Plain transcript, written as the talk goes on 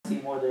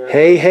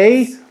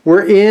Hey,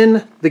 we're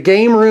in the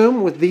game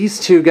room with these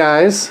two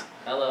guys.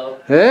 Hello.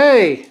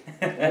 Hey!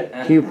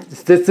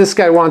 This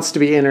guy wants to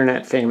be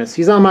internet famous.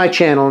 He's on my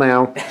channel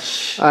now.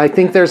 I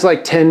think there's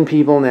like 10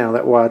 people now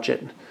that watch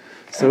it.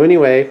 So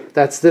anyway,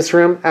 that's this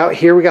room. Out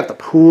here we got the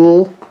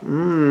pool.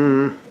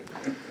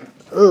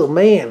 Oh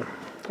man.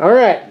 All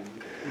right.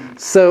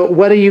 So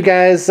what are you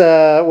guys,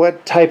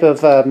 what type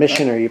of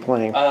mission are you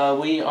playing?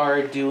 We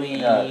are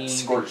doing...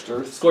 Scorched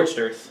Earth. Scorched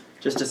Earth.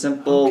 Just a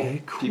simple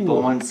cool. people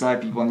on one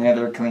side, people on the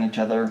other, killing each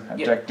other,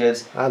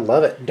 objectives. I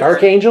love it.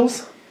 Dark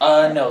Angels?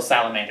 No,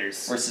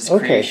 salamanders. Versus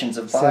creations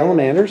of fire.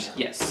 Salamanders?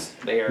 Yes,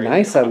 they are.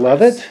 Nice, I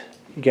love it.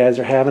 You guys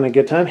are having a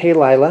good time. Hey,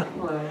 Lila.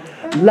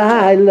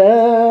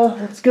 Lila,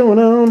 what's going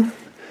on?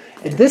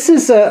 This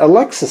is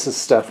Alexis's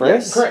stuff, right?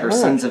 Yes, her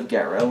Sons of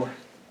Garrow.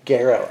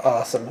 Garrow,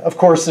 awesome. Of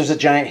course, there's a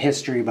giant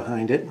history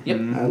behind it. Yep.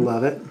 I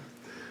love it.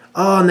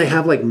 Oh, and they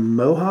have like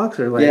mohawks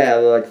or like they're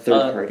like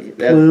third party.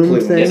 They have plume Yeah,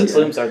 the things.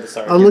 plumes are the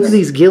sergeants. Oh, look at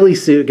these ghillie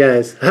suit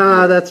guys.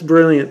 Ah, that's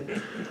brilliant.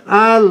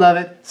 I love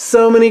it.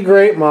 So many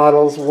great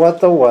models. What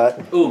the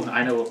what? Ooh,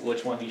 I know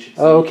which one you should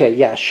see. Okay,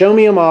 yeah. Show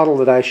me a model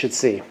that I should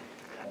see.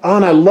 Oh,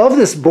 and I love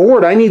this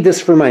board. I need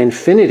this for my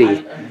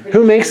Infinity.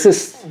 Who makes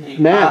this,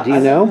 Matt? Do you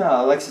know?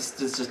 No, Alexis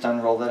just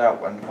unrolled it out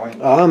at one point.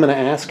 Oh, I'm going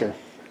to ask her.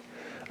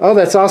 Oh,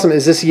 that's awesome.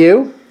 Is this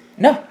you?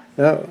 No,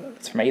 Oh,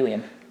 it's from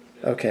Alien.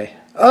 okay.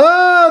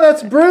 Oh,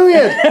 that's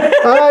brilliant.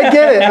 I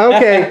get it.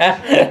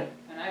 Okay.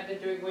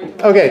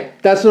 Okay,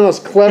 that's the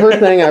most clever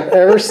thing I've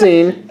ever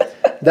seen.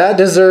 That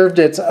deserved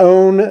its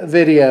own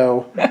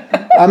video.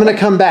 I'm going to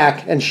come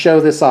back and show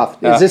this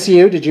off. Is this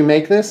you? Did you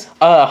make this?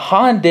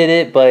 Han did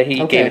it, but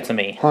he gave it to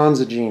me. Han's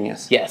a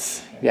genius.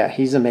 Yes. Yeah,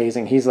 he's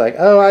amazing. He's like,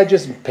 oh, I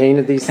just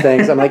painted these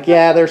things. I'm like,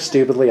 yeah, they're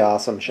stupidly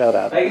awesome. Shut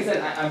up. Like I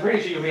said, I'm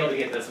pretty sure you'll be able to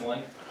get this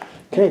one.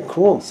 Okay,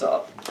 cool. What's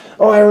up?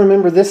 Oh, I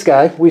remember this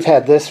guy. We've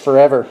had this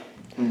forever.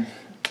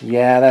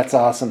 Yeah, that's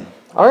awesome.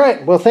 All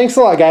right. Well, thanks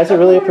a lot, guys. I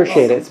really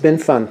appreciate it. It's been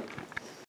fun.